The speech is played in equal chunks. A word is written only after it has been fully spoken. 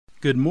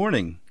Good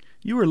morning.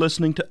 You are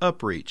listening to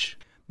UpReach.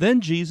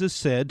 Then Jesus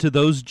said to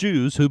those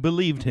Jews who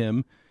believed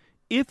him,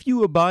 "If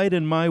you abide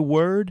in my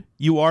word,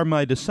 you are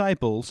my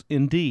disciples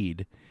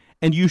indeed,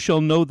 and you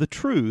shall know the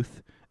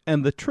truth,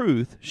 and the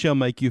truth shall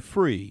make you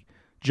free."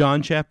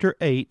 John chapter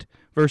 8,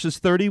 verses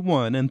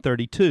 31 and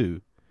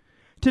 32.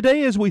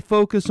 Today, as we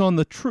focus on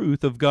the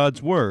truth of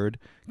God's word,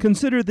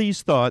 consider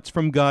these thoughts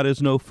from God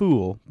is No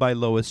Fool by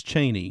Lois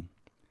Cheney.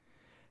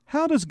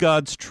 How does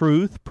God's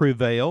truth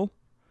prevail?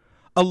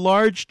 A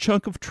large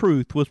chunk of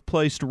truth was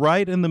placed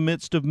right in the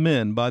midst of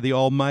men by the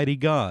Almighty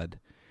God,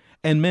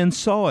 and men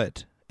saw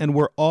it, and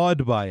were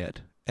awed by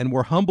it, and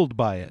were humbled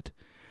by it.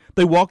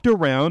 They walked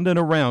around and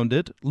around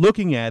it,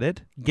 looking at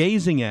it,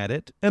 gazing at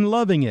it, and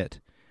loving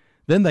it.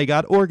 Then they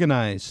got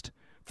organized.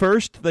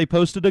 First, they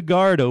posted a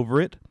guard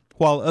over it,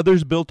 while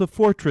others built a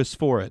fortress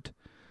for it.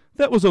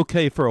 That was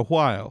okay for a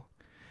while.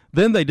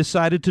 Then they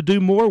decided to do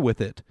more with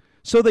it,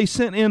 so they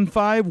sent in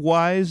 5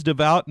 wise,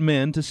 devout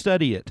men to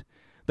study it.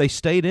 They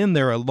stayed in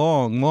there a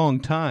long, long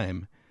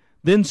time.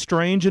 Then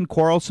strange and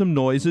quarrelsome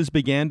noises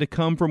began to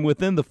come from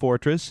within the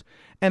fortress,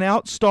 and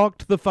out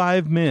stalked the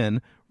 5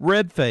 men,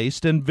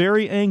 red-faced and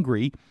very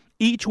angry,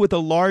 each with a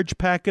large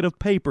packet of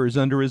papers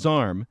under his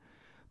arm.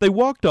 They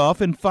walked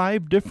off in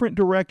 5 different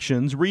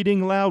directions,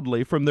 reading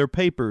loudly from their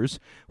papers,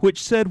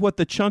 which said what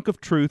the chunk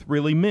of truth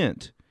really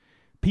meant.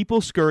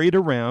 People scurried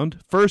around,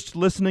 first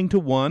listening to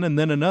one and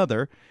then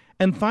another,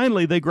 and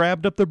finally they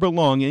grabbed up their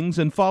belongings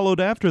and followed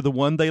after the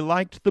one they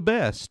liked the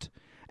best.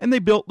 And they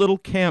built little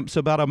camps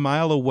about a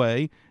mile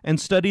away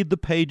and studied the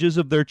pages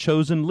of their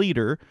chosen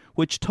leader,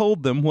 which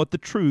told them what the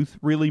truth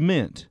really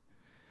meant.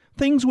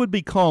 Things would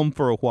be calm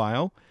for a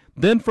while.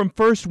 Then from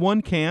first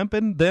one camp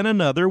and then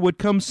another would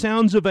come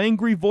sounds of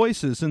angry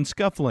voices and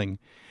scuffling,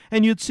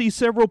 and you'd see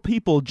several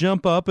people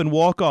jump up and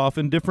walk off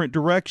in different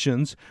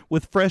directions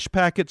with fresh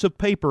packets of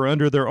paper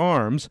under their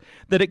arms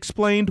that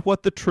explained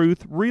what the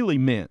truth really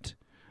meant.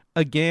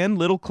 Again,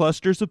 little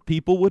clusters of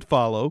people would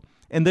follow,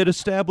 and they'd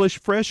establish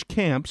fresh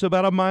camps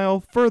about a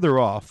mile further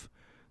off.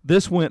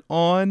 This went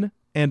on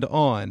and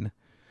on.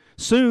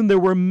 Soon there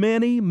were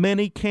many,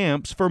 many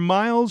camps for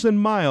miles and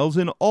miles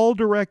in all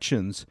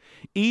directions,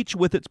 each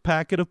with its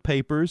packet of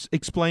papers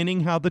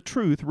explaining how the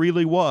truth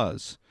really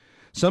was.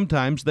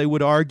 Sometimes they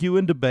would argue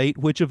and debate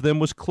which of them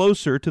was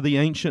closer to the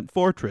ancient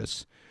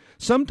fortress.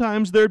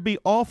 Sometimes there'd be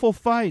awful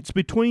fights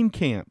between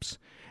camps,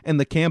 and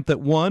the camp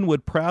that won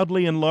would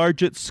proudly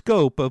enlarge its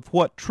scope of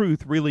what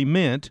truth really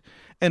meant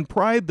and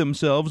pride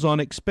themselves on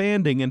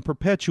expanding and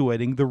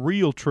perpetuating the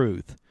real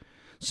truth.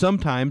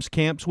 Sometimes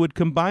camps would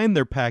combine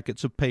their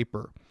packets of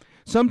paper.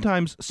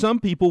 Sometimes some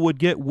people would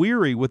get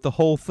weary with the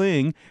whole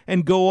thing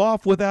and go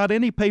off without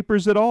any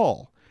papers at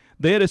all.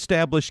 They had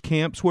established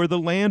camps where the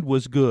land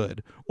was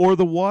good, or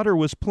the water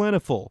was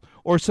plentiful,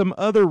 or some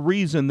other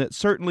reason that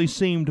certainly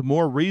seemed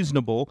more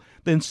reasonable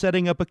than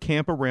setting up a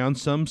camp around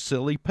some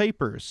silly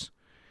papers.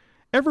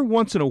 Every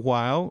once in a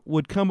while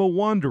would come a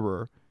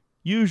wanderer,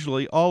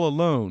 usually all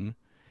alone.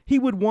 He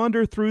would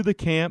wander through the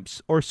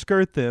camps or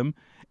skirt them,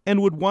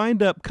 and would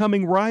wind up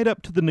coming right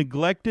up to the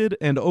neglected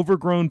and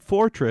overgrown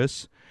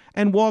fortress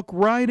and walk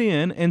right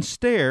in and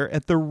stare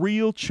at the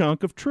real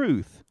chunk of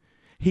truth.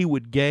 He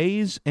would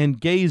gaze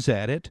and gaze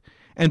at it,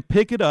 and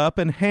pick it up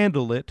and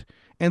handle it,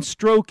 and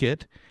stroke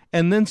it,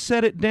 and then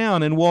set it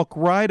down and walk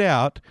right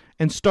out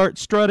and start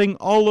strutting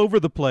all over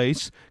the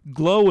place,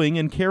 glowing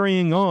and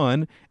carrying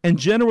on, and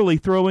generally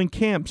throwing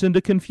camps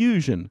into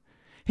confusion.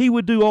 He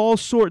would do all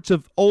sorts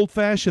of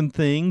old-fashioned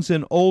things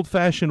in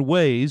old-fashioned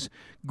ways,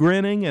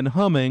 grinning and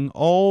humming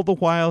all the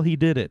while he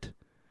did it.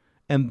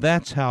 And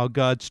that's how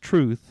God's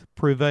truth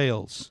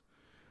prevails.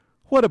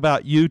 What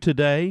about you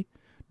today?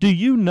 Do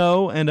you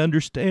know and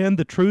understand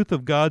the truth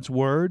of God's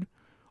Word?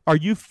 Are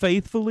you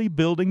faithfully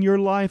building your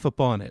life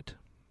upon it?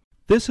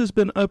 This has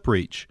been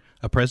UpReach,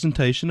 a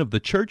presentation of the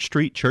Church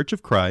Street Church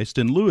of Christ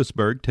in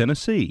Lewisburg,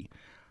 Tennessee.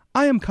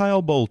 I am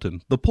Kyle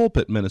Bolton, the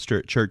pulpit minister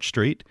at Church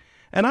Street,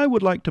 and I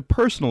would like to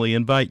personally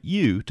invite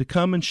you to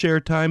come and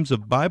share times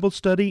of Bible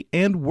study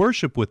and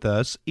worship with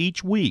us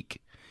each week.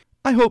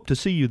 I hope to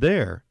see you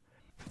there.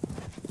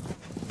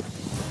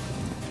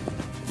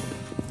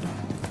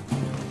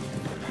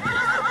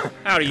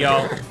 Howdy,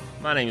 y'all.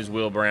 My name is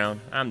Will Brown.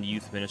 I'm the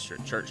youth minister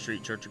at Church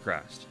Street Church of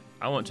Christ.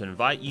 I want to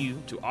invite you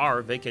to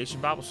our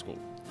Vacation Bible School.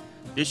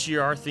 This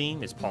year our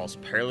theme is Paul's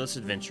Perilous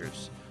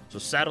Adventures, so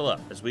saddle up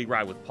as we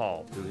ride with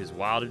Paul through his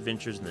wild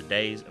adventures in the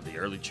days of the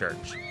early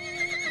church.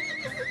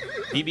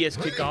 VBS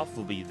kickoff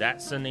will be that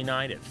Sunday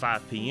night at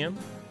 5 p.m.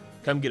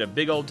 Come get a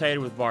big old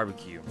tater with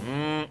barbecue.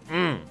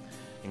 And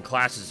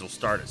classes will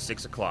start at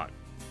 6 o'clock.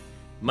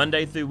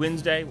 Monday through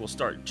Wednesday, we'll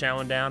start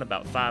chowing down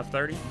about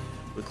 5:30,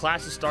 with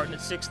classes starting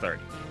at 6:30.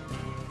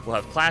 We'll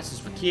have classes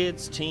for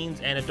kids, teens,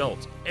 and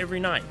adults every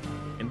night.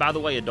 And by the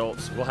way,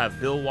 adults, we'll have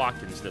Bill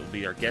Watkins that will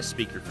be our guest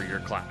speaker for your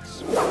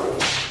class.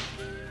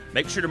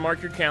 Make sure to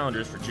mark your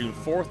calendars for June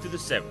 4th through the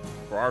 7th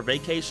for our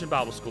Vacation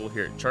Bible School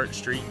here at Church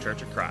Street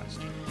Church of Christ.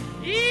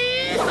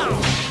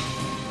 Yeah!